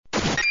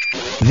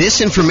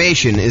This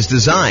information is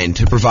designed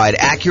to provide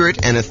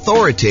accurate and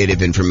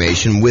authoritative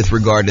information with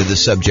regard to the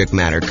subject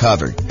matter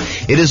covered.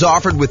 It is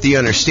offered with the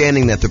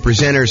understanding that the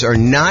presenters are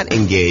not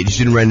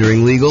engaged in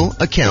rendering legal,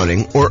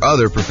 accounting, or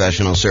other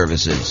professional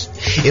services.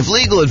 If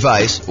legal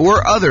advice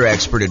or other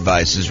expert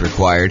advice is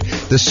required,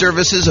 the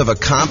services of a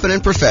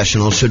competent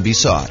professional should be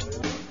sought.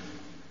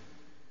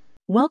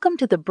 Welcome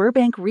to the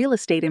Burbank Real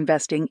Estate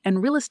Investing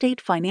and Real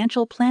Estate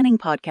Financial Planning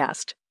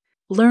Podcast.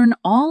 Learn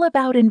all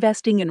about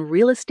investing in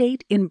real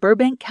estate in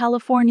Burbank,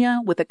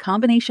 California with a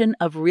combination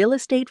of real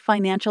estate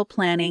financial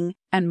planning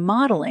and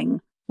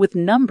modeling with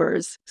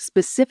numbers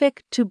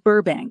specific to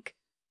Burbank,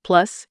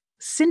 plus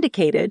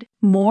syndicated,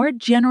 more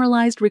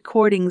generalized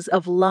recordings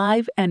of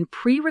live and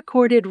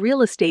pre-recorded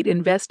real estate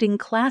investing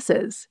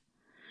classes.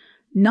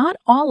 Not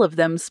all of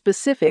them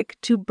specific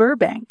to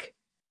Burbank.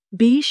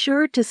 Be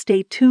sure to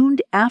stay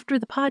tuned after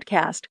the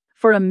podcast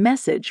for a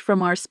message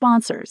from our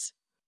sponsors.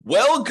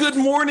 Well, good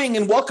morning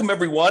and welcome,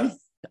 everyone.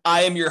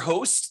 I am your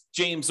host,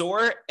 James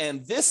Orr,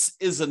 and this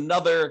is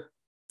another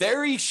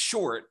very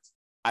short,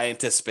 I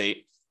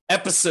anticipate,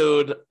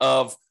 episode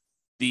of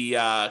the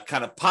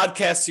kind of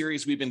podcast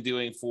series we've been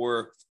doing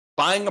for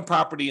buying a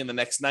property in the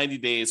next 90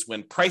 days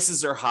when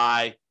prices are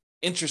high,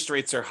 interest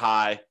rates are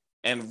high,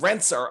 and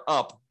rents are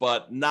up,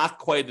 but not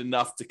quite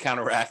enough to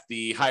counteract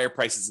the higher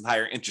prices and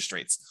higher interest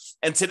rates.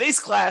 And today's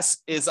class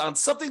is on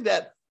something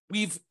that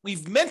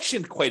we've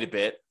mentioned quite a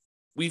bit.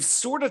 We've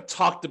sort of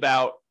talked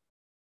about,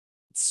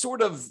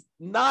 sort of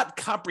not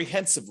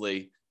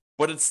comprehensively,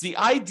 but it's the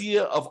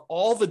idea of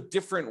all the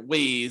different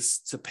ways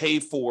to pay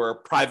for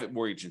private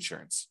mortgage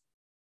insurance.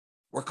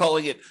 We're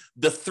calling it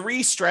the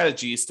 3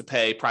 strategies to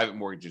pay private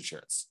mortgage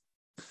insurance.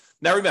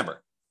 Now,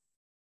 remember,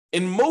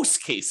 in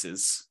most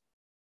cases,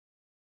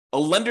 a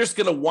lender's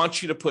going to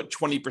want you to put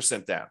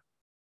 20% down.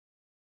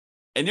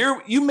 And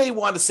you may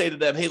want to say to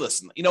them, hey,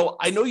 listen,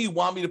 I know you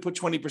want me to put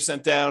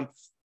 20% down.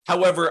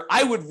 However,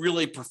 I would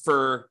really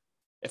prefer,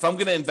 if I'm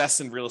going to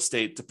invest in real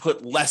estate, to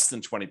put less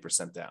than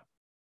 20% down.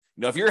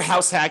 If you're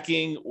house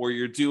hacking or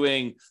you're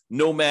doing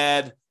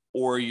nomad,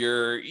 or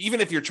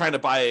even if you're trying to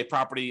buy a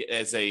property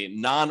as a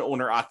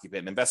non-owner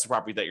occupant, invest in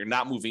property that you're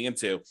not moving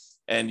into,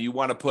 and you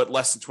want to put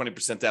less than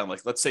 20% down,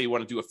 like let's say you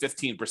want to do a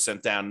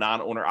 15% down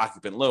non-owner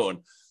occupant loan,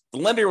 the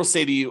lender will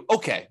say to you,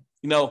 okay,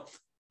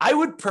 I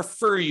would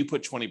prefer you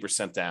put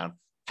 20% down.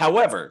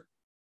 However,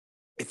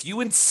 if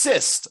you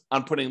insist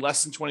on putting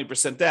less than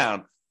 20%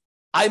 down,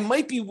 I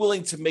might be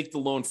willing to make the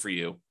loan for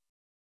you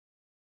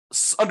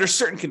under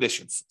certain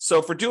conditions. So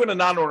if we're doing a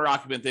non-owner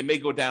occupant, they may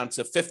go down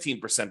to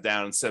 15%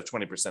 down instead of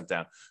 20%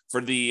 down.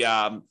 For the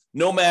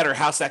nomad or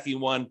house hacking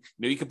one,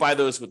 you could buy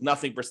those with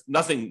nothing,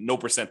 no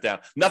percent down,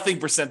 nothing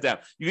percent down.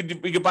 You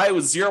could buy it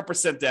with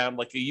 0% down,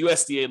 like a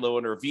USDA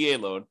loan or a VA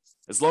loan,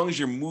 as long as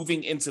you're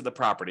moving into the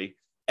property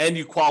and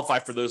you qualify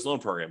for those loan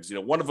programs.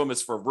 One of them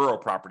is for rural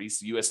properties,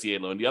 the USDA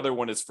loan. The other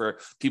one is for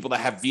people that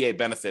have VA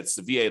benefits,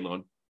 the VA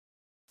loan.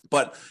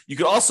 But you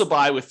could also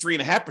buy with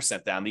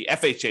 3.5% down, the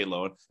FHA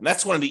loan. And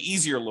that's one of the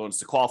easier loans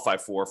to qualify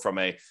for from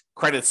a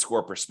credit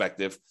score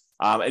perspective.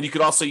 And you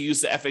could also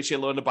use the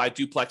FHA loan to buy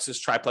duplexes,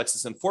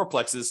 triplexes, and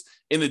fourplexes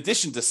in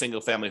addition to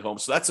single family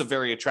homes. So that's a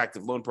very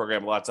attractive loan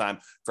program a lot of time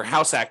for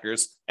house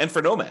hackers and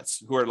for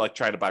nomads who are like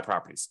trying to buy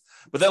properties.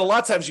 But then a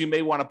lot of times you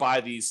may want to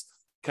buy these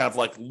kind of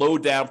like low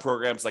down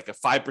programs, like a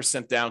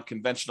 5% down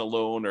conventional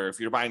loan, or if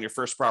you're buying your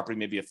first property,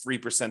 maybe a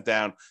 3%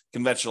 down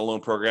conventional loan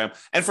program.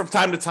 And from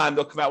time to time,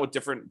 they'll come out with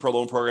different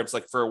loan programs.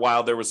 Like for a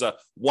while, there was a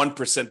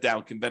 1%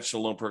 down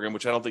conventional loan program,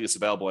 which I don't think is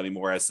available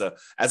anymore as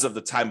of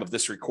the time of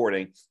this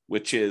recording,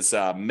 which is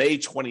May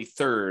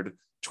 23rd,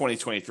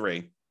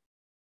 2023.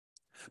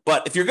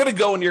 But if you're going to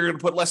go and you're going to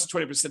put less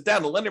than 20%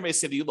 down, the lender may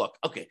say to you, look,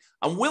 okay,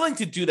 I'm willing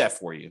to do that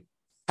for you.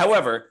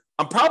 However,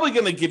 I'm probably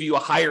going to give you a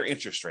higher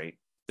interest rate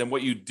than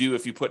what you do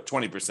if you put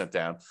 20%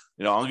 down.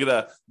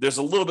 There's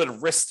a little bit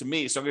of risk to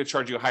me, so I'm going to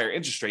charge you a higher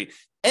interest rate.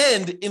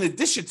 And in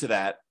addition to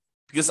that,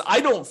 because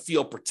I don't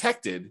feel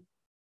protected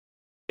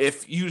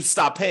if you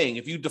stop paying,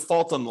 if you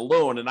default on the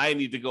loan and I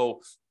need to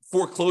go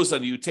foreclose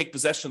on you, take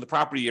possession of the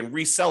property and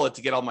resell it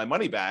to get all my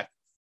money back,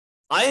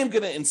 I am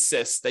going to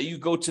insist that you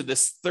go to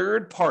this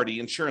third-party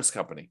insurance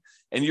company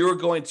and you're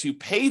going to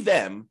pay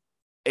them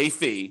a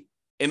fee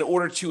in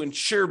order to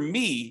insure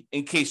me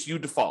in case you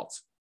default.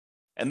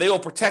 And they will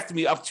protect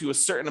me up to a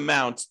certain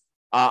amount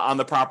on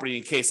the property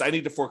in case I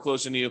need to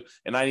foreclose on you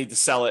and I need to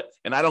sell it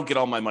and I don't get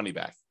all my money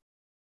back.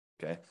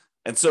 Okay.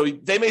 And so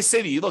they may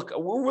say to you, look,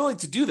 we're willing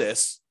to do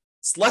this.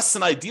 It's less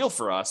than ideal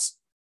for us.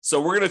 So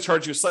we're going to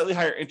charge you a slightly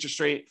higher interest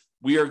rate.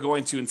 We are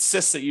going to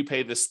insist that you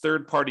pay this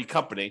third-party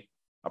company,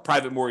 a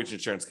private mortgage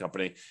insurance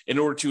company, in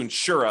order to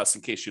insure us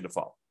in case you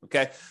default.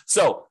 Okay.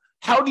 So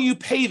how do you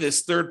pay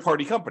this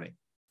third-party company?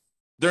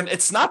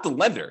 It's not the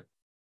lender.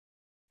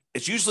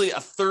 It's usually a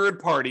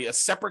third party, a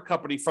separate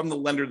company from the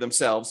lender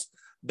themselves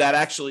that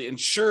actually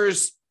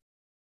insures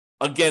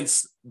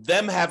against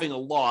them having a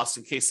loss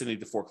in case they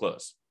need to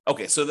foreclose.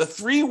 Okay, so the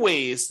 3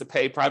 ways to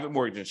pay private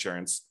mortgage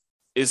insurance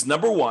is,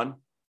 number 1,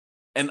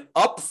 an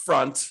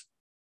upfront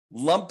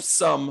lump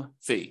sum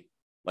fee,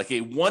 like a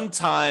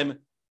one-time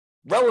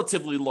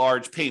relatively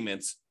large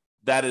payment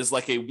that is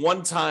like a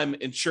one-time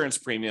insurance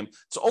premium.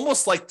 It's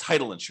almost like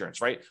title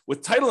insurance, right?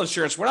 With title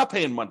insurance, we're not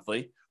paying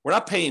monthly. We're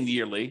not paying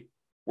yearly.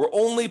 We're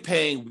only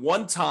paying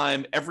one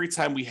time every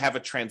time we have a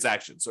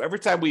transaction. So every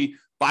time we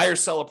buy or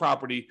sell a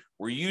property,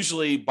 we're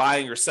usually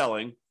buying or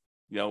selling,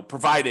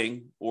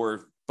 providing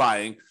or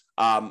buying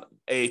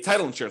a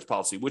title insurance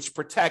policy, which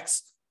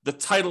protects the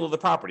title of the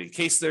property in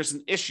case there's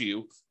an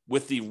issue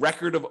with the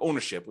record of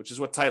ownership, which is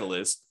what title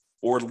is,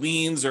 or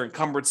liens or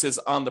encumbrances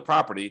on the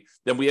property,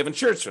 then we have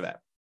insurance for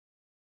that.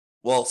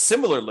 Well,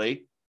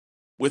 similarly,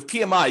 with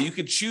PMI, you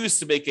could choose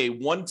to make a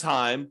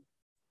one-time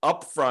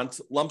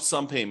upfront lump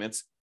sum payment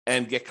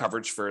and get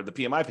coverage for the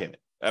PMI payment,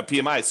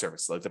 PMI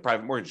service, like the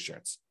private mortgage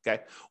insurance,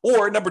 okay?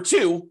 Or number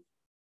two,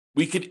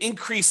 we could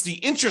increase the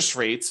interest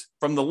rate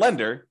from the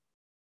lender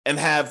and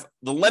have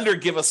the lender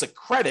give us a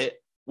credit,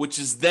 which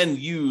is then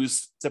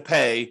used to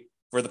pay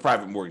for the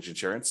private mortgage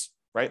insurance,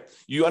 right?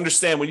 You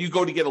understand when you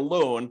go to get a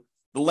loan,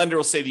 the lender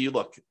will say to you,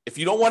 look, if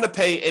you don't want to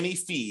pay any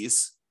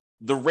fees,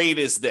 the rate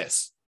is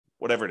this,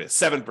 whatever it is,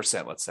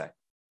 7%, let's say.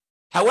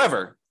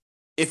 However,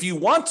 if you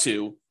want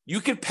to, you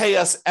could pay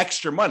us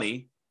extra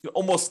money. You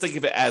almost think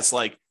of it as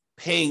like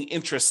paying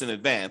interest in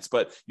advance,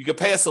 but you could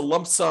pay us a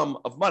lump sum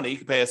of money. You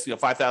could pay us,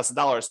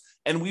 $5,000,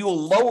 and we will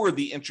lower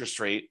the interest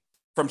rate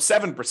from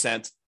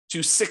 7% to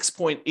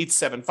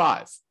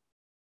 6.875.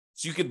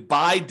 So you could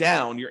buy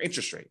down your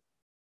interest rate.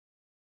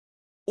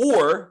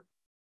 Or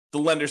the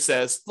lender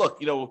says,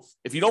 look,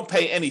 if you don't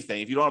pay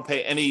anything, if you don't want to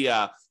pay any,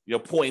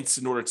 points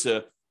in order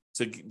to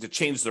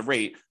change the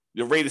rate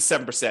is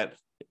 7%.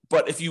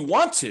 But if you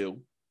want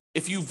to,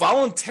 if you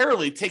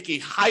voluntarily take a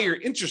higher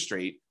interest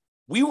rate,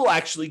 we will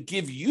actually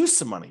give you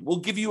some money. We'll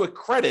give you a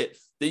credit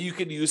that you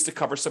can use to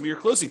cover some of your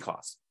closing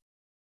costs.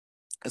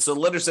 And so the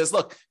lender says,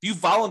 look, if you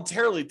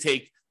voluntarily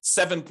take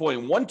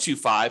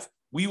 7.125,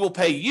 we will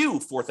pay you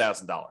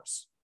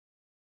 $4,000.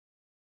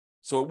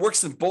 So it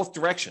works in both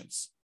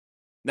directions.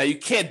 Now, you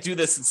can't do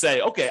this and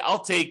say, okay,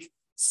 I'll take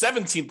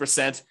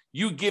 17%,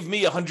 you give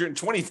me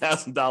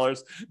 $120,000.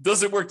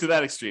 Doesn't work to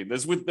that extreme.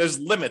 There's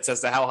limits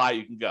as to how high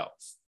you can go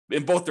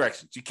in both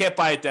directions. You can't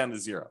buy it down to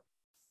zero,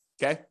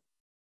 okay?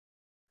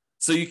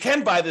 So you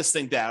can buy this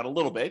thing down a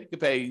little bit. You can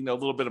pay, a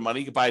little bit of money.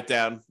 You can buy it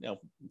down, in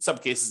some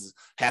cases,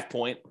 half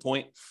point, a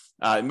point.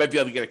 You might be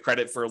able to get a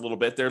credit for a little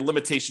bit. There are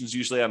limitations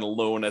usually on a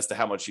loan as to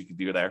how much you can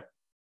do there.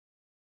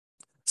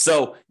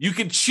 So you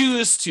can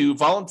choose to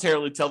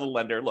voluntarily tell the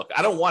lender, look,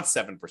 I don't want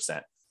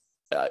 7%.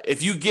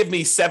 If you give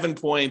me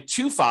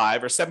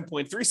 7.25 or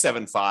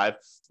 7.375,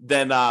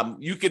 then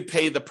you could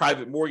pay the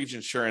private mortgage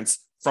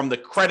insurance from the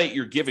credit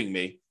you're giving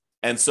me.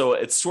 And so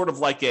it's sort of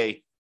like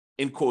a,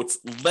 in quotes,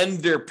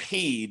 lender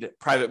paid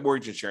private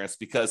mortgage insurance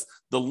because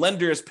the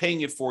lender is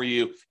paying it for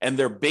you and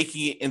they're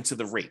baking it into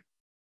the rate.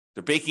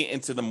 They're baking it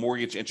into the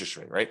mortgage interest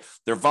rate, right?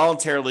 You're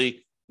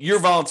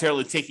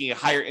voluntarily taking a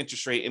higher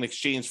interest rate in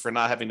exchange for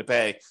not having to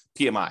pay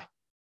PMI.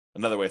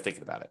 Another way of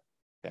thinking about it.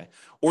 Okay.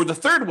 Or the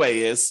third way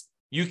is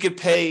you could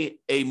pay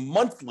a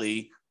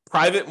monthly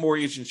private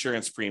mortgage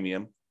insurance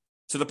premium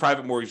to the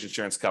private mortgage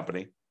insurance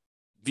company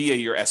via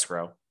your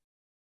escrow,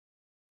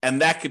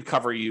 and that could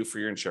cover you for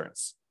your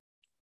insurance.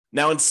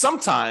 Now, and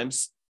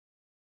sometimes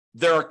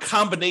there are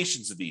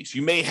combinations of these.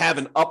 You may have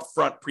an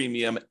upfront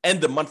premium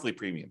and a monthly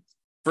premium.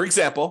 For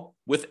example,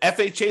 with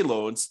FHA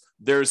loans,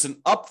 there's an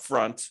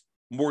upfront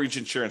mortgage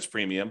insurance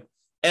premium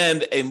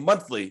and a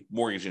monthly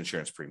mortgage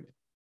insurance premium.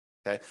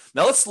 Okay.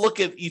 Now let's look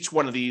at each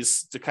one of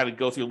these to kind of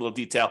go through a little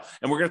detail.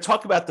 And we're going to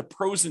talk about the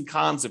pros and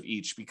cons of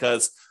each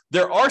because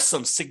there are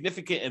some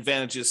significant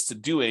advantages to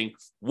doing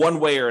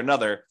one way or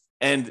another.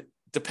 And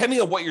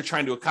depending on what you're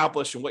trying to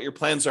accomplish and what your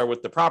plans are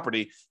with the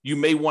property, you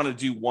may want to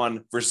do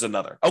one versus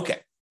another. Okay.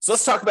 So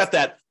let's talk about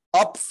that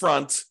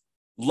upfront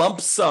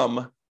lump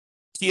sum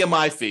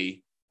PMI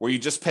fee where you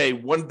just pay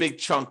one big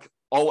chunk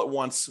all at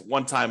once,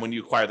 one time when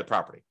you acquire the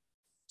property.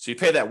 So you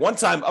pay that one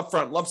time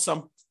upfront lump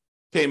sum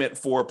payment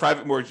for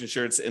private mortgage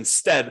insurance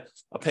instead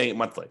of paying it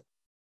monthly.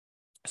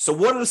 So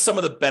what are some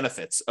of the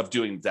benefits of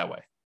doing it that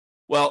way?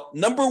 Well,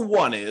 number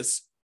one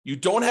is you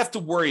don't have to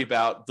worry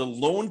about the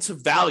loan to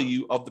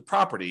value of the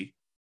property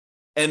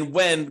and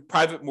when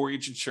private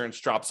mortgage insurance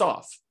drops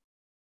off.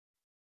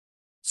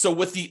 So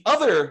with the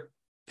other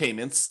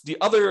payments, the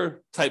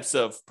other types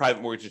of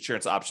private mortgage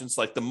insurance options,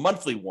 like the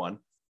monthly one,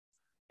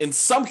 in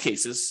some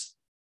cases,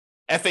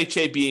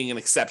 FHA being an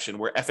exception,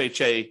 where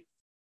FHA,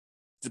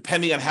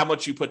 depending on how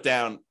much you put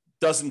down,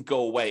 doesn't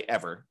go away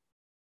ever.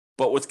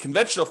 But with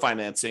conventional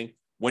financing,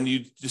 when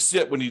you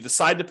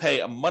decide to pay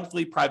a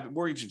monthly private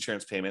mortgage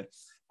insurance payment,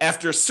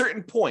 after a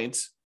certain point,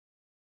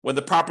 when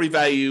the property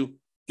value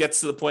gets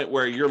to the point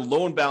where your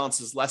loan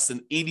balance is less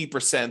than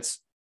 80%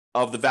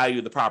 of the value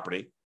of the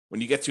property,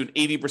 when you get to an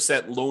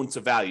 80% loan to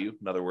value,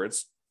 in other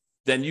words,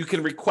 then you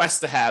can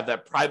request to have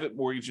that private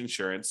mortgage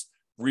insurance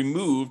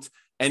removed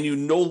and you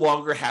no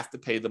longer have to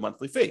pay the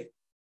monthly fee.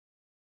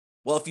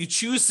 Well, if you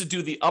choose to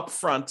do the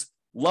upfront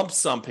lump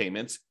sum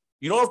payment,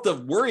 you don't have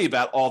to worry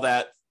about all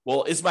that.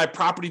 Well, is my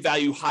property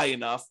value high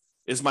enough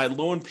Is my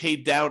loan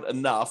paid down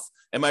enough?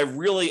 Am I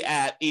really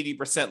at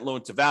 80%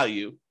 loan to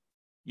value?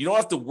 You don't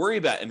have to worry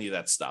about any of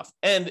that stuff.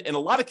 And in a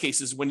lot of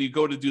cases, when you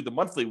go to do the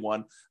monthly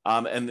one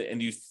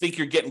and you think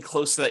you're getting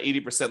close to that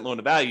 80% loan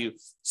to value,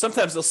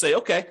 sometimes they'll say,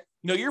 okay,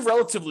 you're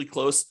relatively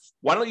close.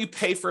 Why don't you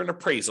pay for an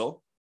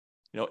appraisal?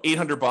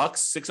 $800,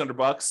 $600,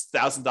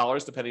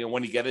 $1,000, depending on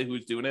when you get it,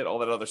 who's doing it, all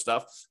that other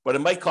stuff. But it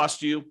might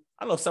cost you,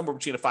 I don't know, somewhere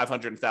between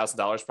 $500 and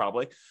 $1,000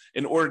 probably,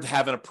 in order to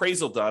have an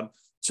appraisal done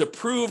to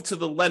prove to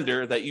the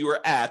lender that you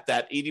are at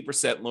that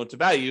 80% loan to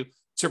value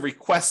to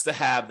request to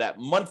have that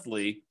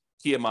monthly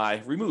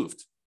PMI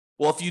removed.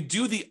 Well, if you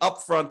do the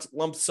upfront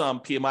lump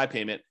sum PMI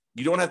payment,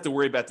 you don't have to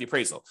worry about the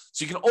appraisal.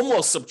 So you can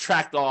almost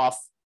subtract off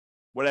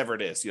whatever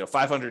it is,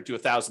 $500 to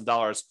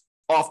 $1,000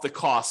 off the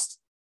cost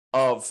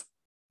of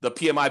the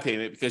PMI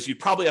payment, because you'd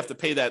probably have to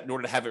pay that in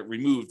order to have it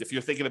removed if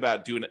you're thinking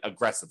about doing it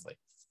aggressively.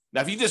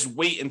 Now, if you just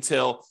wait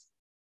until,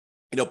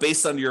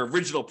 based on your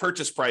original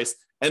purchase price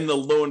and the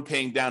loan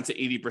paying down to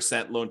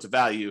 80% loan to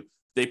value,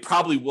 they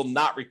probably will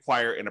not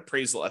require an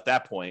appraisal at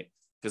that point,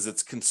 because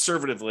it's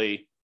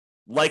conservatively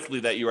likely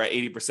that you are at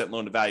 80%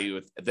 loan to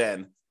value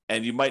then,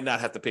 and you might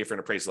not have to pay for an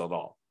appraisal at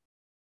all.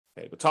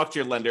 Okay, but talk to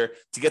your lender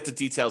to get the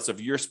details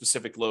of your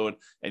specific loan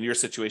and your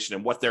situation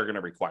and what they're going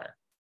to require.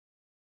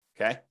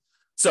 Okay.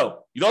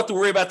 So you don't have to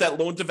worry about that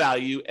loan to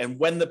value and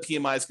when the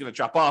PMI is going to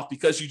drop off,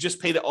 because you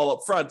just paid it all up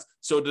front.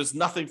 So there's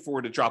nothing for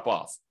it to drop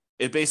off.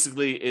 It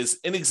basically is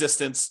in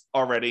existence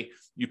already.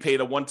 You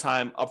paid a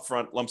one-time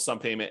upfront lump sum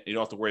payment. And you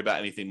don't have to worry about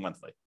anything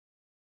monthly.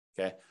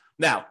 Okay.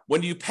 Now,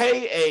 when you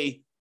pay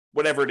a,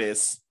 whatever it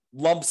is,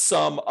 lump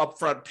sum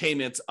upfront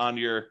payment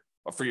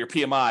for your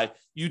PMI,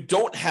 you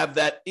don't have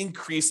that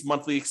increased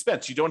monthly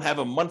expense. You don't have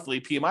a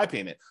monthly PMI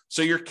payment.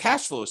 So your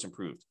cash flow is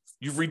improved.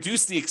 You've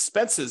reduced the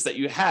expenses that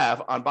you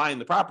have on buying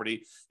the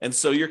property. And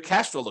so your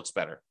cash flow looks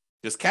better,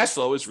 because cash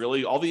flow is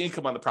really all the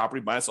income on the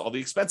property minus all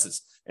the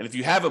expenses. And if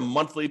you have a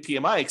monthly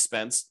PMI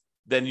expense,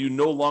 then you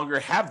no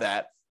longer have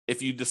that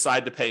if you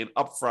decide to pay an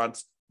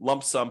upfront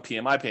lump sum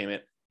PMI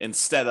payment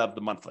instead of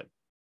the monthly.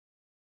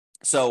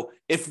 So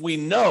if we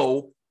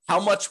know how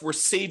much we're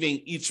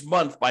saving each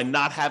month by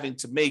not having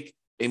to make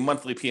a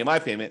monthly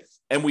PMI payment,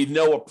 and we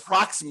know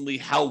approximately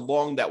how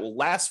long that will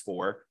last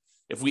for,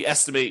 if we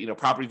estimate,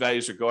 property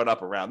values are going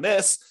up around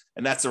this,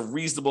 and that's a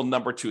reasonable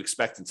number to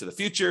expect into the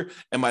future,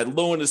 and my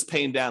loan is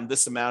paying down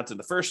this amount in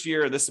the first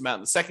year and this amount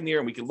in the second year,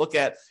 and we can look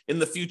at in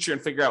the future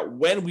and figure out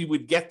when we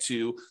would get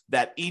to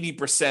that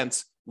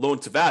 80% loan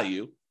to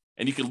value.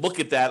 And you can look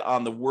at that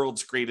on the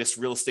world's greatest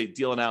real estate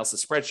deal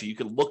analysis spreadsheet. You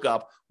can look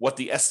up what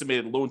the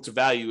estimated loan to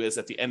value is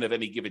at the end of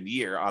any given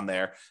year on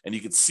there, and you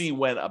can see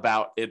when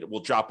about it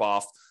will drop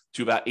off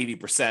to about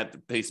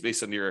 80%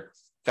 based on your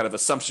kind of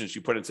assumptions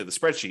you put into the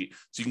spreadsheet.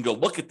 So you can go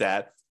look at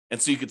that.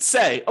 And so you could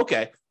say,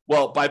 okay,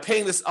 well, by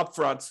paying this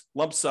upfront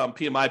lump sum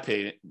PMI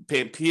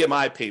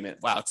payment,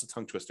 wow, it's a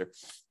tongue twister,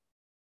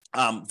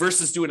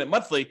 versus doing it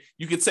monthly,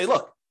 you could say,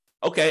 look,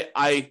 okay,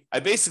 I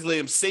basically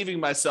am saving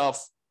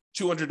myself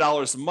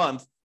 $200 a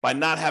month by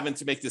not having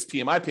to make this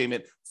PMI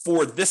payment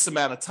for this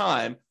amount of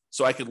time.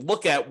 So I could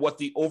look at what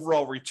the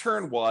overall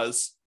return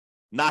was,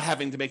 not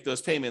having to make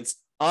those payments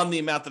on the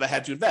amount that I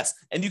had to invest.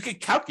 And you could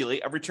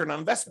calculate a return on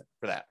investment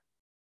for that.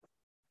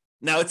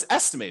 Now it's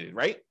estimated,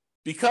 right?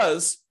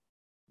 Because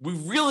we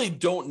really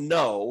don't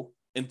know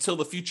until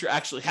the future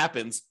actually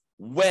happens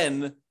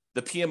when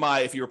the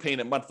PMI, if you were paying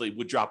it monthly,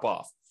 would drop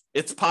off.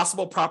 It's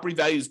possible property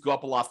values go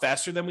up a lot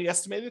faster than we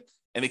estimated,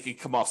 and it can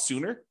come off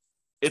sooner.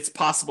 It's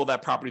possible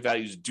that property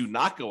values do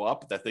not go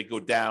up, that they go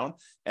down,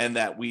 and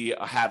that we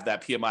have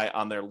that PMI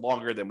on there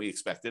longer than we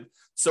expected.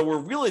 So we're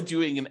really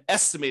doing an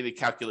estimated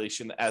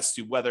calculation as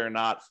to whether or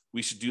not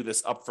we should do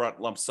this upfront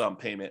lump sum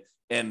payment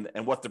and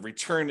what the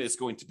return is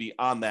going to be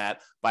on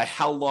that by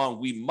how long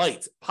we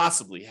might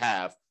possibly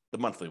have the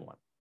monthly one.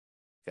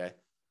 Okay.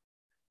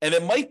 And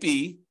it might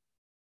be,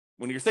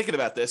 when you're thinking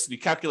about this, you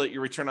calculate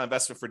your return on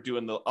investment for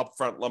doing the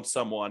upfront lump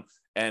sum one,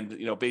 and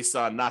based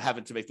on not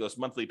having to make those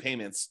monthly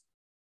payments,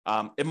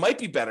 it might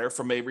be better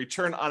from a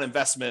return on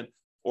investment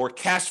or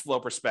cash flow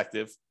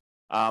perspective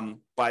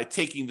by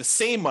taking the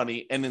same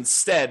money and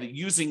instead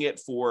using it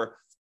for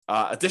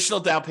additional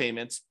down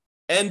payments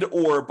and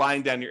or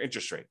buying down your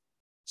interest rate.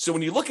 So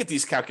when you look at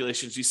these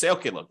calculations, you say,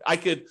 okay, look,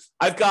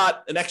 I've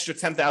got an extra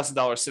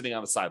 $10,000 sitting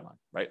on the sideline,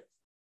 right?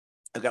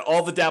 I've got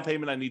all the down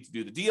payment I need to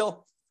do the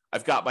deal.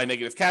 I've got my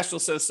negative cash flow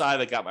set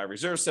aside. I got my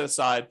reserves set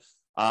aside.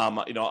 I'm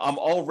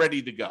all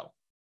ready to go.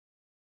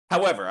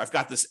 However, I've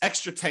got this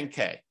extra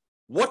 10K.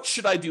 What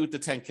should I do with the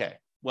 10K?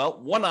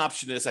 Well, one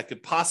option is I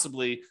could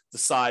possibly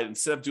decide,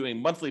 instead of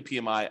doing monthly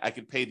PMI, I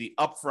could pay the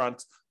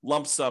upfront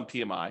lump sum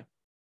PMI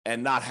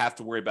and not have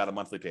to worry about a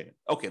monthly payment.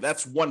 Okay,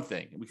 that's one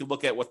thing. We could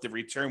look at what the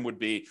return would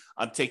be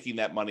on taking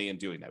that money and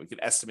doing that. We could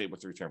estimate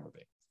what the return would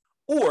be.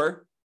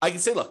 Or I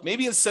could say, look,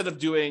 maybe instead of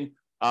doing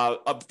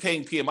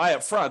paying PMI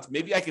up front,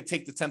 maybe I could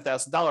take the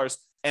 $10,000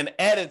 and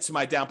add it to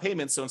my down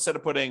payment. So instead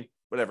of putting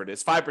whatever it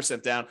is,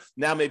 5% down,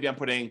 now maybe I'm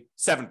putting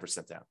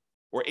 7% down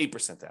or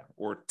 8% down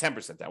or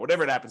 10% down,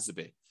 whatever it happens to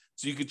be.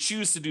 So you could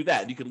choose to do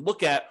that. You can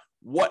look at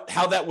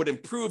how that would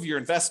improve your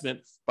investment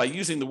by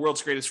using the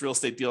world's greatest real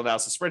estate deal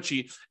analysis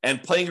spreadsheet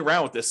and playing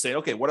around with this, saying,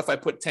 okay, what if I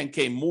put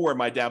 10K more in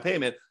my down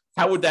payment?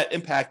 How would that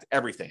impact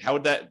everything? How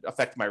would that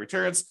affect my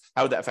returns?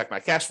 How would that affect my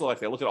cash flow?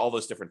 Like, I look at all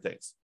those different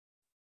things.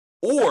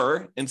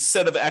 Or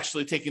instead of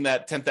actually taking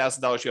that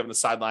 $10,000 you have on the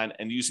sideline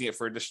and using it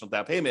for additional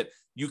down payment,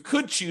 you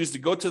could choose to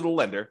go to the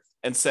lender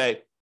and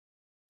say,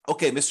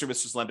 okay, Mr. and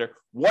Mrs. Lender,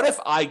 what if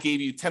I gave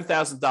you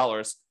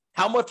 $10,000?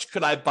 How much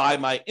could I buy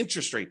my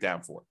interest rate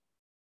down for?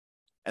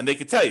 And they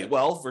could tell you,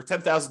 well, for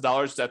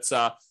 $10,000, that's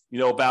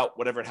about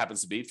whatever it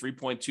happens to be,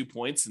 3.2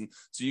 points. And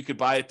so you could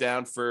buy it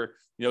down for,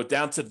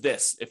 down to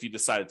this if you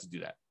decided to do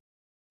that.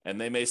 And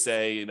they may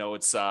say,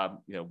 it's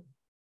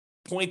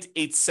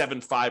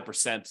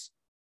 0.875%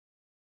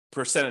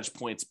 percentage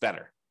points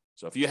better.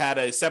 So if you had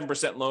a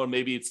 7% loan,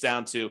 maybe it's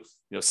down to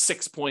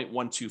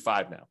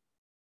 6.125 now.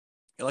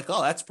 You're like,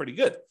 oh, that's pretty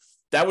good.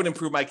 That would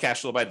improve my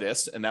cash flow by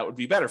this, and that would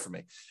be better for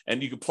me.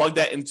 And you could plug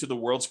that into the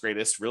world's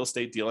greatest real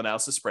estate deal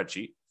analysis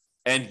spreadsheet,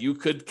 and you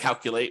could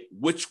calculate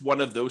which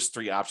one of those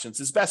three options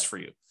is best for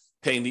you.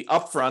 Paying the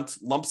upfront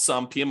lump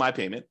sum PMI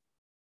payment,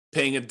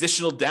 paying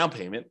additional down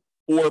payment,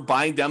 or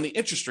buying down the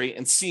interest rate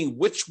and seeing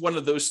which one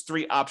of those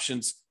three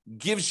options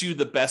gives you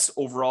the best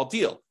overall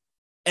deal.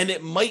 And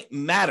it might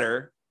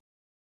matter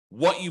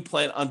what you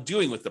plan on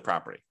doing with the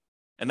property.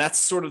 And that's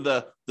sort of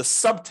the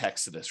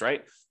subtext of this,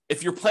 right?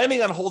 If you're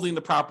planning on holding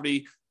the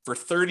property for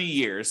 30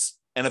 years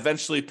and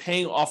eventually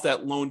paying off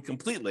that loan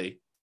completely,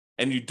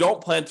 and you don't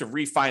plan to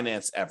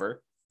refinance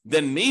ever,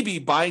 then maybe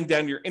buying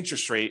down your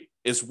interest rate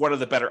is one of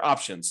the better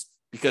options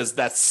because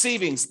that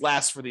savings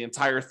lasts for the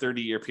entire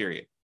 30-year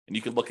period. And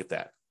you can look at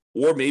that.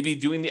 Or maybe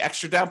doing the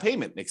extra down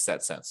payment makes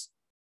that sense.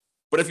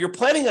 But if you're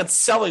planning on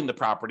selling the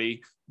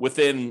property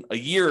within a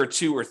year or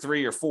two or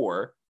three or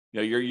four,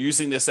 you're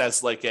using this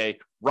as like a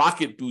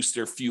rocket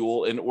booster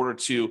fuel in order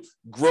to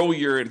grow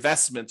your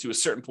investment to a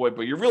certain point,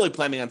 but you're really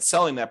planning on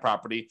selling that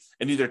property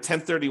and either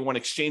 1031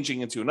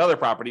 exchanging into another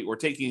property or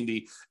taking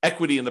the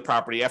equity in the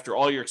property after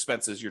all your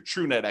expenses, your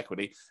true net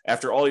equity,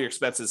 after all your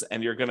expenses,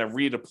 and you're going to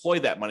redeploy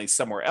that money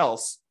somewhere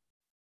else,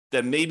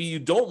 then maybe you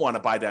don't want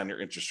to buy down your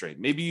interest rate.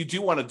 Maybe you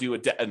do want to do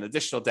an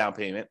additional down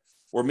payment,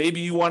 or maybe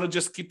you want to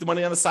just keep the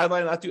money on the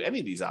sideline and not do any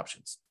of these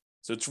options.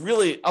 So it's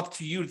really up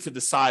to you to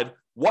decide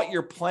what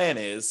your plan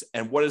is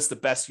and what is the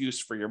best use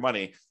for your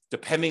money,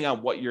 depending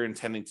on what you're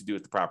intending to do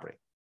with the property.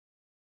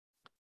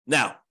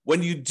 Now,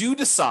 when you do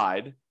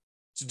decide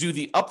to do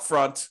the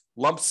upfront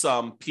lump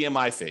sum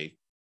PMI fee,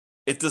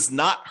 it does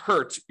not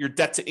hurt your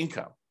debt to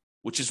income,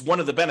 which is one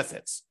of the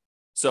benefits.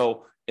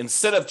 So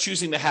instead of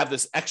choosing to have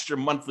this extra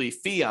monthly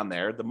fee on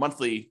there, the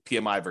monthly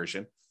PMI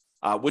version,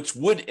 which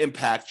would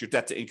impact your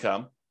debt to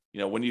income,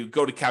 when you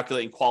go to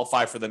calculate and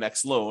qualify for the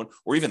next loan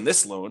or even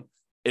this loan,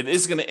 it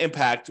is going to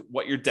impact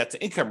what your debt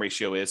to income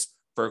ratio is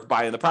for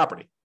buying the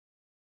property.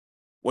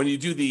 When you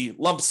do the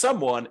lump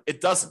sum one,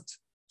 it doesn't.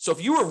 So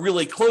if you were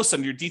really close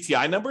on your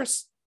DTI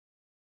numbers,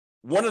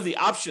 one of the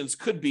options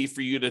could be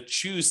for you to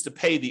choose to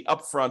pay the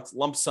upfront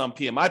lump sum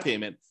PMI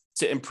payment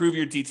to improve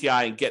your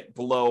DTI and get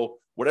below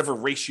whatever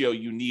ratio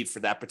you need for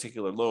that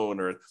particular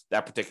loan or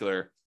that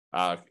particular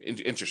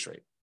interest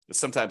rate. But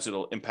sometimes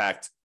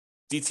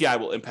DTI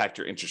will impact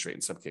your interest rate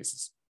in some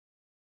cases.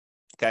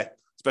 Okay.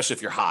 Especially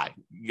if you're high,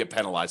 you get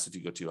penalized if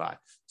you go too high.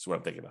 That's what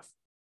I'm thinking of.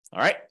 All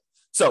right.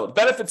 So the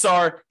benefits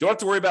are, don't have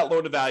to worry about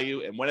loan to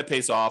value. And when it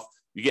pays off,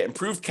 you get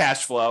improved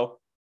cash flow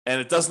and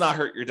it does not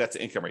hurt your debt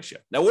to income ratio.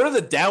 Now, what are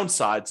the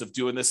downsides of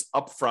doing this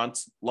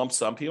upfront lump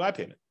sum PMI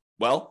payment?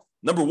 Well,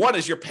 number one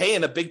is you're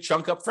paying a big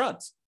chunk up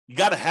front. You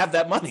got to have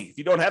that money. If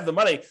you don't have the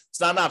money,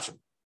 it's not an option,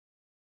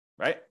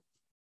 right?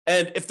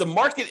 And if the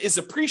market is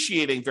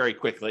appreciating very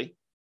quickly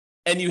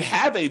and you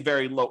have a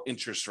very low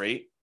interest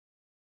rate,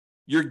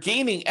 you're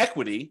gaining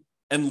equity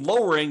and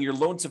lowering your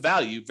loan to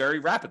value very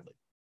rapidly,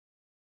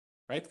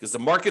 right? Because the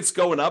market's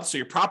going up, so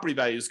your property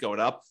value is going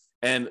up.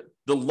 And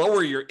the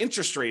lower your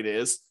interest rate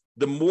is,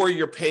 the more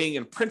you're paying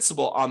in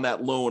principal on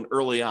that loan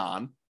early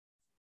on.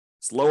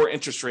 It's lower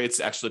interest rates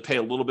actually pay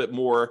a little bit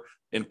more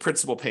in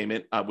principal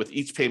payment with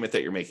each payment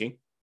that you're making.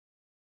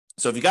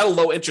 So if you got a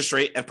low interest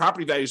rate and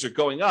property values are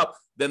going up,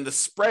 then the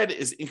spread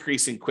is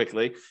increasing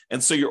quickly.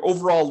 And so your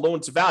overall loan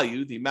to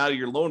value, the amount of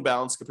your loan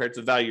balance compared to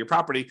the value of your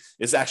property,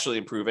 is actually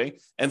improving.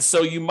 And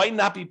so you might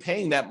not be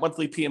paying that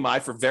monthly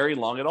PMI for very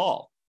long at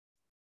all.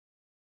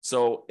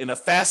 So in a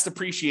fast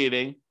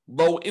appreciating,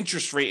 low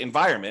interest rate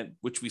environment,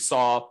 which we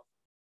saw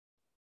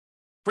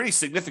pretty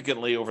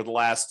significantly over the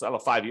last,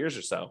 5 years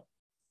or so,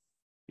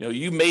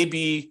 you may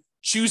be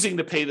choosing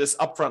to pay this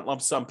upfront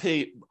lump sum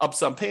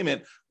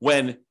payment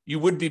when you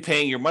would be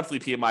paying your monthly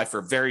PMI for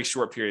a very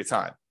short period of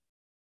time.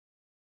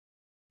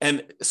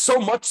 And so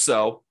much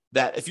so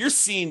that if you're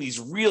seeing these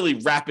really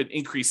rapid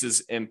increases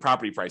in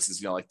property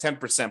prices, like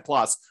 10%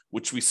 plus,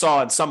 which we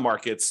saw in some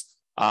markets,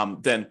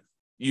 then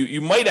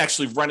you might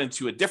actually run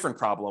into a different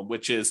problem,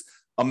 which is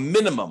a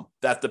minimum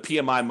that the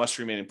PMI must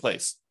remain in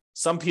place.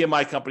 Some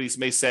PMI companies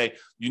may say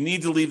you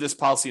need to leave this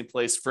policy in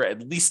place for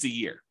at least a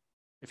year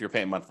if you're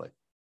paying monthly.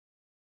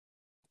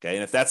 Okay,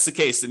 and if that's the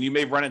case, then you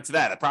may run into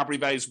that. The property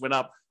values went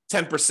up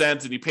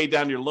 10% and you pay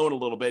down your loan a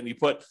little bit and you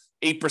put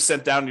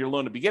 8% down your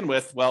loan to begin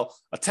with, well,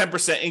 a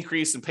 10%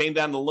 increase in paying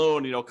down the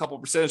loan, a couple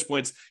of percentage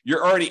points,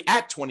 you're already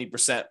at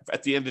 20%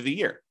 at the end of the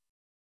year.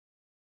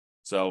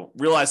 So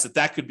realize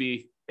that could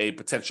be a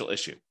potential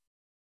issue.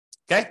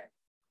 Okay.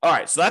 All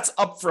right. So that's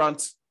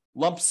upfront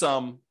lump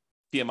sum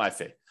PMI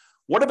fee.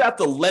 What about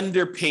the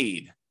lender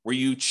paid, where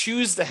you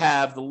choose to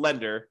have the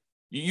lender,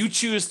 you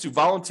choose to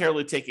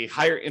voluntarily take a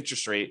higher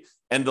interest rate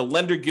and the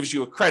lender gives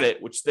you a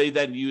credit, which they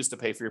then use to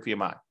pay for your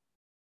PMI?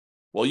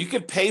 Well, you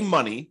could pay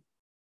money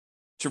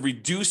to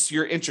reduce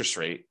your interest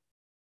rate.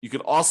 You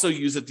could also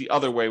use it the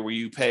other way, where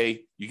you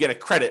get a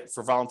credit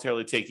for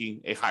voluntarily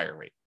taking a higher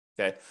rate.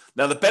 Okay.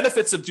 Now, the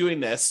benefits of doing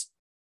this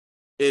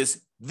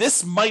is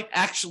this might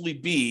actually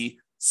be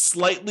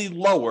slightly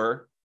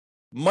lower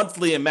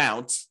monthly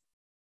amount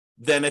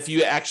than if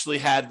you actually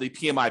had the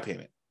PMI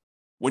payment.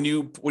 When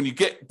you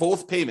get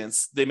both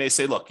payments, they may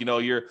say, look,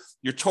 your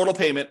total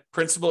payment,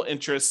 principal,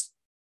 interest,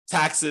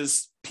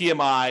 taxes,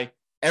 PMI,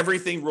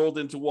 everything rolled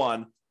into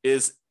one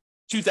is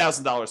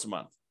 $2,000 a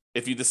month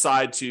if you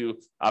decide to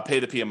pay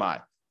the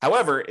PMI.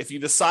 However, if you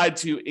decide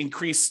to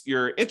increase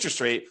your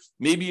interest rate,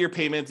 maybe your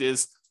payment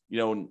is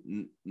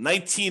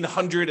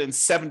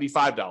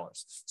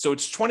 $1,975. So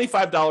it's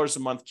 $25 a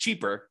month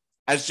cheaper,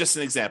 as just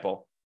an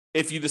example,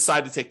 if you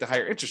decide to take the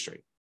higher interest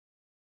rate.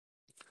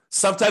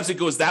 Sometimes it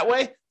goes that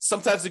way.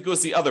 Sometimes it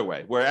goes the other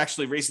way, where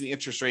actually raising the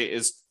interest rate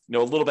is a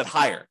little bit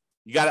higher.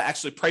 You got to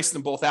actually price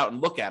them both out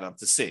and look at them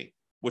to see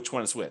which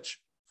one is which.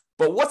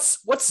 But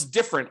what's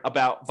different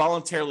about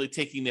voluntarily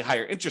taking the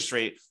higher interest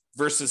rate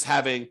versus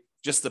having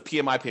just the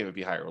PMI payment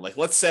be higher? Like,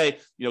 let's say,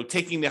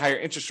 taking the higher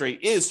interest rate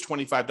is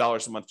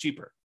 $25 a month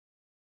cheaper.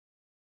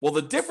 Well,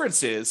 the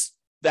difference is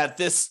that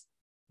this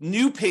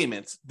new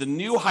payment, the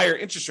new higher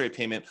interest rate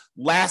payment,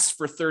 lasts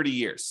for 30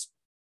 years.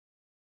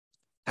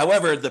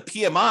 However, the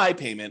PMI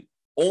payment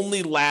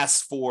only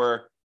lasts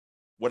for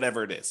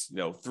whatever it is,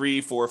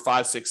 3, 4,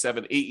 5, 6,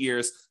 7, 8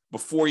 years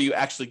before you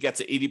actually get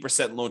to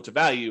 80% loan to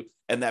value.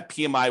 And that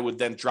PMI would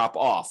then drop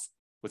off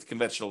with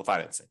conventional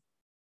financing.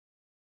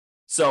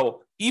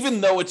 So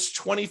even though it's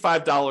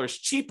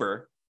 $25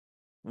 cheaper,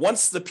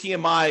 once the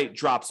PMI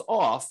drops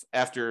off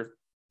after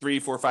 3,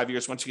 4, 5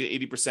 years, once you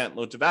get 80%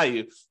 loan to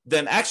value,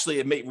 then actually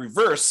it may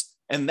reverse,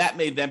 and that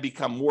may then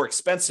become more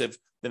expensive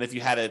than if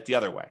you had it the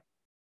other way.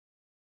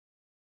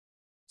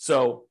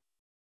 So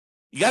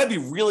you got to be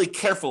really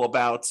careful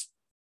about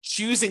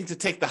choosing to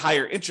take the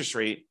higher interest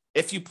rate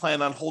if you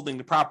plan on holding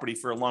the property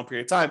for a long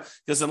period of time,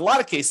 because in a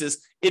lot of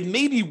cases, it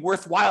may be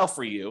worthwhile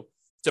for you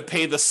to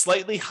pay the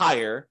slightly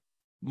higher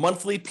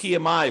monthly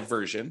PMI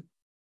version,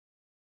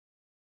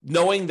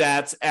 knowing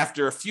that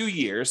after a few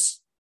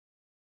years,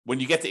 when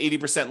you get to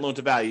 80% loan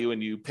to value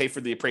and you pay for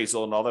the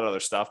appraisal and all that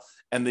other stuff,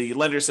 and the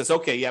lender says,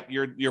 okay, yep,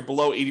 you're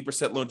below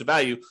 80% loan to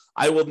value,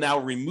 I will now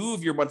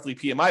remove your monthly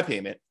PMI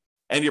payment,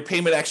 and your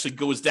payment actually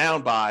goes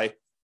down by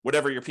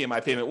whatever your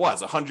PMI payment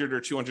was, $100 or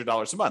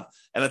 $200 a month.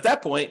 And at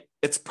that point,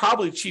 it's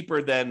probably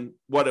cheaper than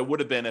what it would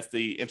have been if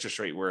the interest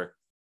rate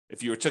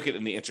if you took it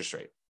in the interest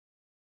rate.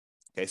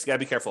 Okay, so you got to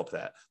be careful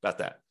about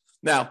that.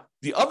 Now,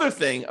 the other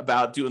thing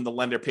about doing the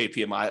lender pay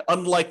PMI,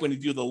 unlike when you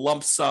do the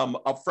lump sum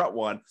upfront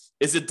one,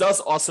 is it does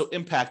also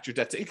impact your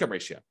debt to income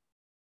ratio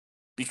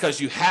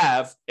because you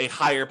have a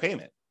higher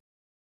payment.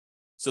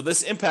 So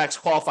this impacts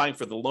qualifying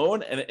for the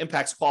loan, and it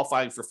impacts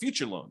qualifying for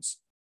future loans,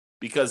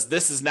 because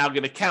this is now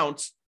going to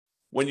count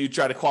when you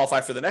try to qualify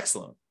for the next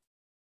loan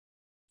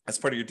as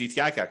part of your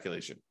DTI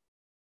calculation.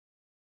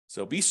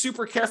 So be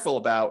super careful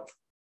about,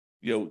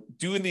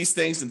 doing these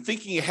things and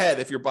thinking ahead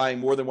if you're buying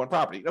more than one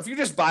property. Now, if you're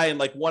just buying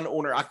like one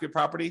owner occupied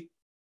property,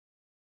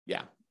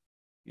 yeah,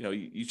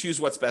 you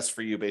choose what's best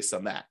for you based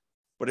on that.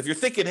 But if you're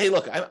thinking, hey,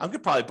 look, I'm going to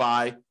probably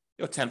buy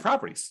 10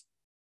 properties.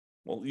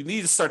 Well, you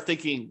need to start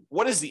thinking,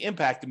 what is the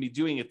impact of me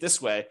doing it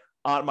this way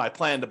on my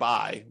plan to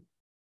buy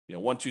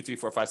 1, 2, 3,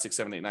 4, 5, 6,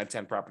 7, 8, 9,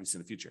 10 properties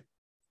in the future?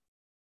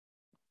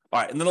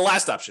 All right. And then the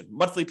last option,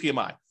 monthly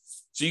PMI.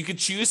 So you could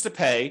choose to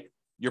pay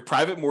your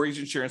private mortgage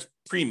insurance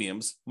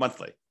premiums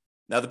monthly.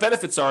 Now, the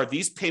benefits are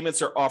these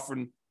payments are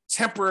often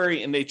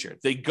temporary in nature.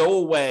 They go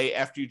away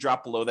after you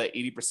drop below that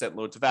 80%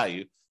 loan to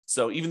value.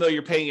 So even though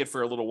you're paying it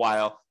for a little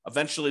while,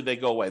 eventually they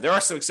go away. There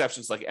are some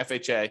exceptions like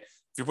FHA. If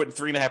you're putting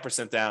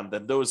 3.5% down,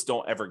 then those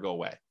don't ever go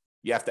away.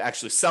 You have to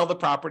actually sell the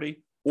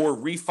property or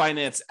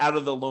refinance out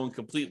of the loan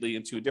completely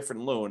into a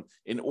different loan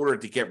in order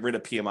to get rid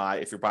of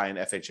PMI if you're buying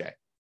FHA.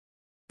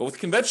 But with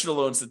conventional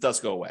loans, it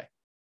does go away.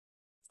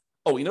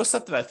 Oh,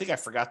 something I think I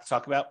forgot to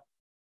talk about?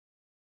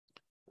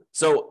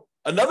 So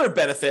another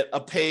benefit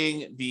of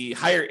paying the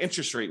higher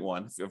interest rate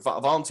one, if you're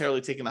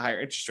voluntarily taking the higher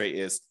interest rate,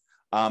 is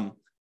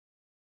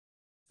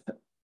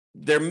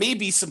there may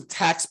be some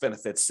tax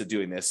benefits to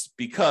doing this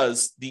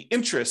because the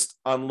interest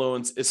on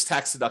loans is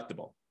tax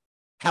deductible.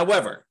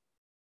 However,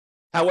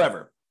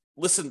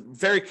 listen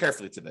very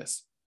carefully to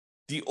this.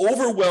 The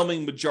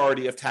overwhelming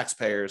majority of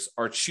taxpayers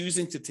are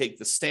choosing to take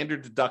the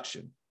standard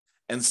deduction,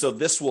 and so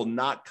this will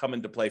not come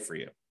into play for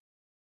you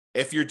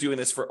if you're doing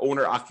this for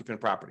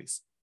owner-occupant properties.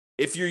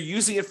 If you're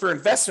using it for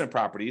investment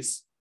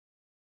properties,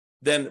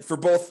 then for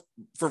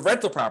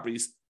rental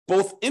properties,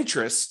 both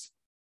interest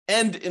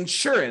and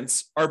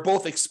insurance are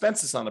both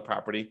expenses on the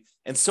property.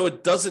 And so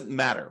it doesn't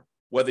matter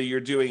whether you're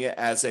doing it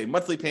as a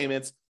monthly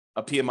payment,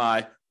 a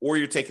PMI, or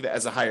you're taking it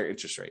as a higher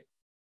interest rate.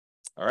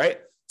 All right.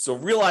 So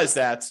realize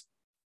that,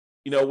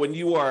 if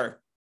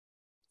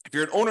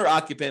you're an owner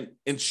occupant,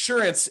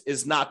 insurance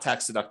is not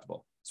tax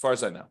deductible, as far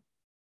as I know.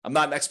 I'm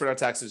not an expert on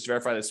taxes.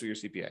 Verify this with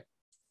your CPA.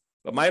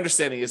 But my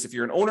understanding is if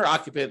you're an owner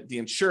occupant, the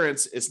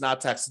insurance is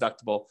not tax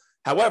deductible.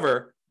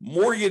 However,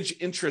 mortgage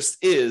interest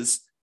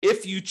is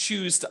if you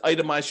choose to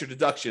itemize your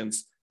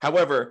deductions.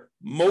 However,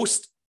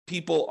 most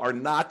people are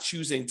not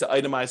choosing to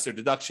itemize their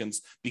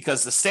deductions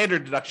because the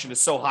standard deduction is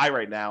so high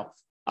right now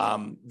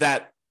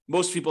that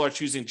most people are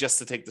choosing just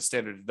to take the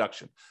standard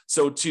deduction.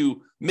 So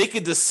to make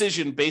a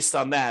decision based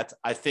on that,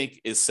 I think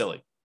is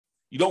silly.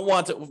 You don't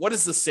want to, what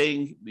is the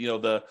saying?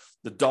 The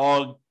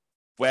dog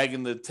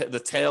wagging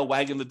the tail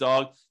wagging the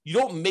dog. You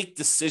don't make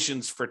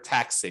decisions for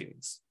tax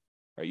savings,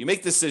 right? You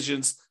make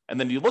decisions and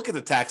then you look at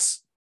the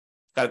tax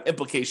kind of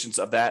implications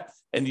of that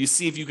and you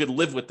see if you could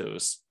live with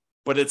those.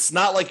 But it's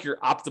not like you're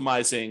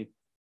optimizing.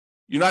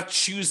 You're not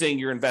choosing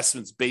your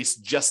investments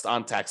based just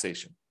on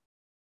taxation.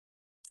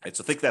 All right,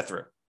 so think that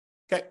through.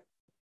 Okay.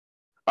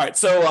 All right,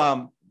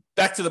 so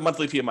back to the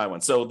monthly PMI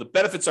one. So the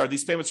benefits are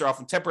these payments are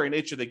often temporary in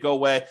nature. They go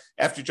away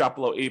after you drop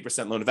below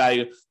 80% loan to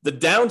value. The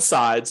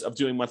downsides of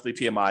doing monthly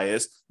PMI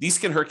is these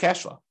can hurt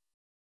cash flow.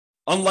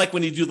 Unlike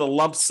when you do the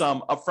lump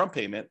sum upfront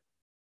payment,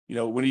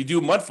 when you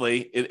do monthly,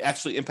 it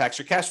actually impacts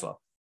your cash flow.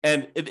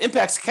 And it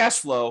impacts cash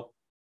flow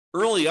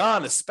early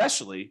on,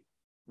 especially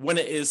when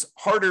it is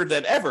harder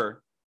than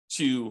ever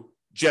to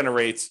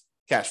generate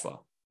cash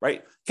flow,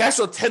 right? Cash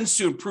flow tends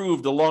to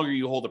improve the longer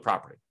you hold a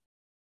property.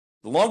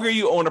 The longer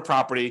you own a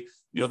property,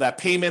 that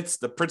payment,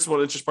 the principal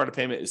and interest part of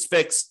payment is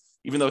fixed,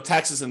 even though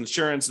taxes and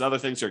insurance and other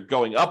things are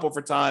going up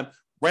over time.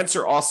 Rents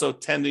are also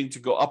tending to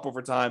go up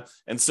over time.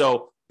 And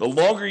so the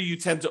longer you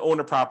tend to own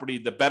a property,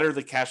 the better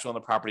the cash flow on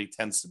the property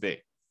tends to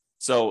be.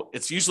 So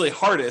it's usually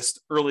hardest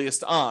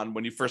earliest on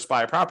when you first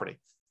buy a property.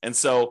 And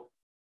so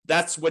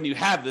that's when you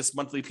have this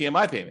monthly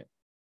PMI payment,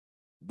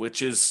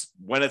 which is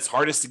when it's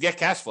hardest to get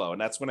cash flow.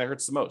 And that's when it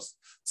hurts the most.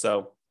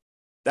 So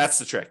that's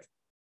the trick.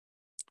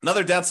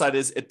 Another downside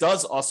is it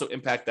does also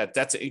impact that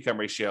debt to income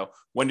ratio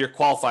when you're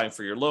qualifying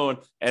for your loan,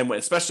 and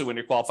especially when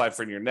you're qualifying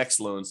for your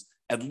next loans,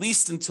 at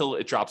least until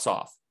it drops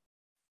off.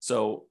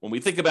 So when we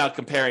think about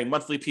comparing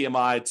monthly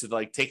PMI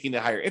to taking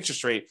the higher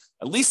interest rate,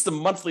 at least the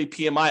monthly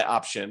PMI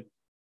option,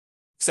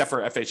 except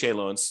for FHA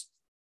loans,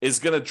 is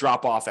going to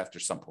drop off after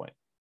some point.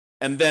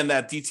 And then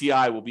that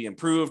DTI will be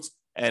improved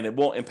and it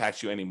won't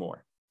impact you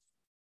anymore.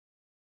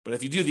 But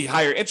if you do the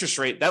higher interest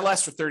rate, that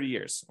lasts for 30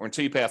 years or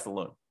until you pay off the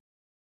loan.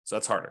 So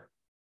that's harder.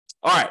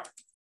 All right.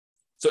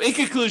 So in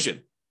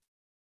conclusion,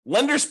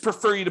 lenders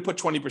prefer you to put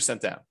 20%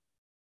 down.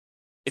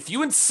 If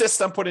you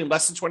insist on putting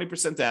less than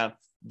 20% down,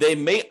 they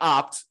may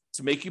opt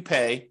to make you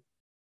pay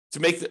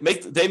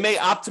they may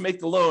opt to make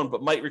the loan,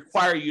 but might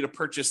require you to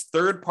purchase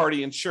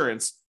third-party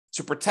insurance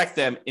to protect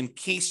them in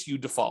case you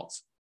default.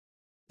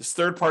 This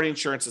third-party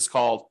insurance is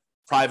called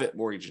private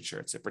mortgage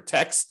insurance. It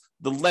protects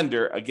the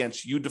lender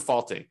against you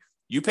defaulting.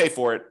 You pay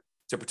for it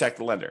to protect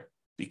the lender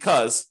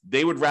because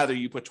they would rather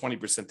you put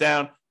 20%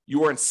 down.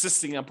 You are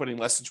insisting on putting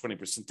less than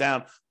 20%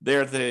 down.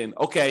 They're saying,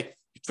 okay,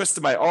 you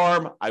twisted my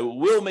arm. I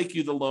will make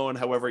you the loan.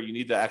 However, you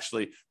need to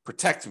actually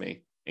protect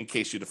me in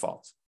case you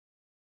default.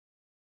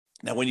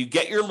 Now, when you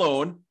get your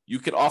loan, you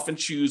can often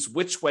choose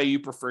which way you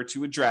prefer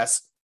to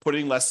address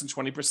putting less than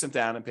 20%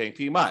 down and paying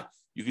PMI.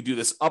 You could do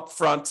this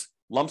upfront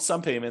lump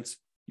sum payments.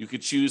 You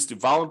could choose to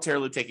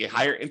voluntarily take a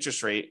higher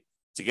interest rate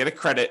to get a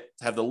credit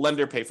to have the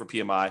lender pay for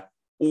PMI,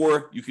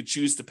 or you could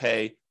choose to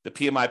pay the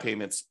PMI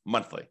payments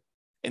monthly.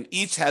 And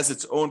each has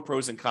its own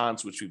pros and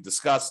cons, which we've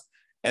discussed.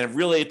 And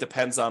really, it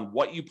depends on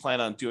what you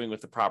plan on doing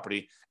with the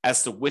property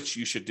as to which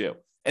you should do.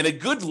 And a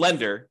good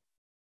lender,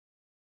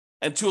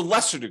 and to a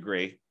lesser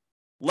degree,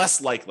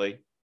 less likely,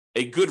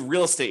 a good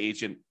real estate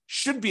agent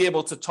should be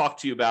able to talk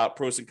to you about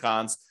pros and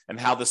cons and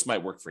how this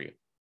might work for you.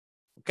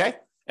 Okay?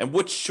 And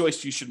which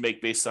choice you should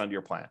make based on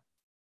your plan.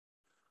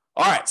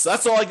 All right, so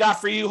that's all I got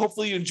for you.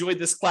 Hopefully you enjoyed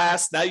this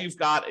class. Now you've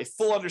got a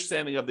full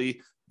understanding of the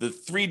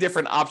three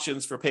different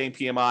options for paying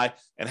PMI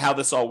and how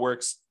this all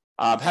works.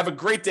 Have a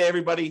great day,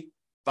 everybody.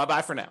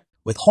 Bye-bye for now.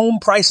 With home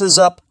prices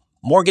up,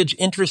 mortgage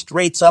interest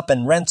rates up,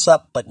 and rents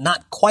up, but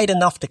not quite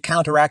enough to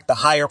counteract the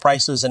higher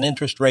prices and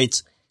interest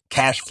rates,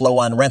 cash flow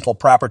on rental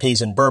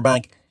properties in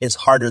Burbank is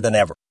harder than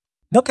ever.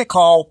 Make a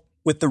call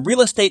with the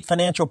Real Estate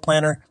Financial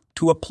Planner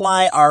to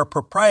apply our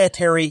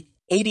proprietary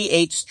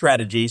 88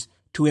 strategies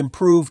to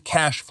improve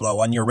cash flow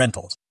on your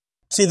rentals.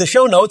 See the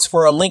show notes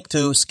for a link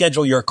to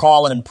schedule your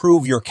call and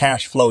improve your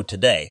cash flow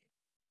today.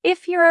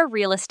 If you're a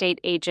real estate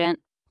agent,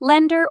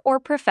 lender, or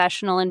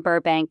professional in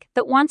Burbank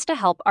that wants to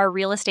help our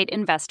real estate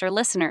investor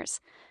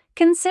listeners,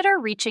 consider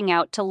reaching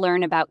out to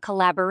learn about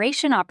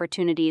collaboration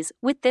opportunities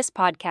with this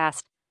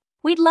podcast.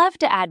 We'd love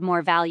to add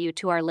more value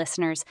to our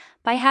listeners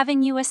by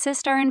having you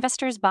assist our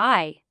investors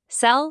buy,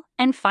 sell,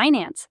 and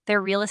finance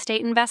their real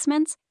estate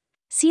investments.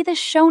 See the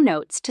show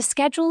notes to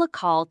schedule a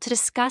call to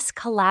discuss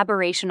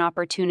collaboration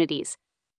opportunities.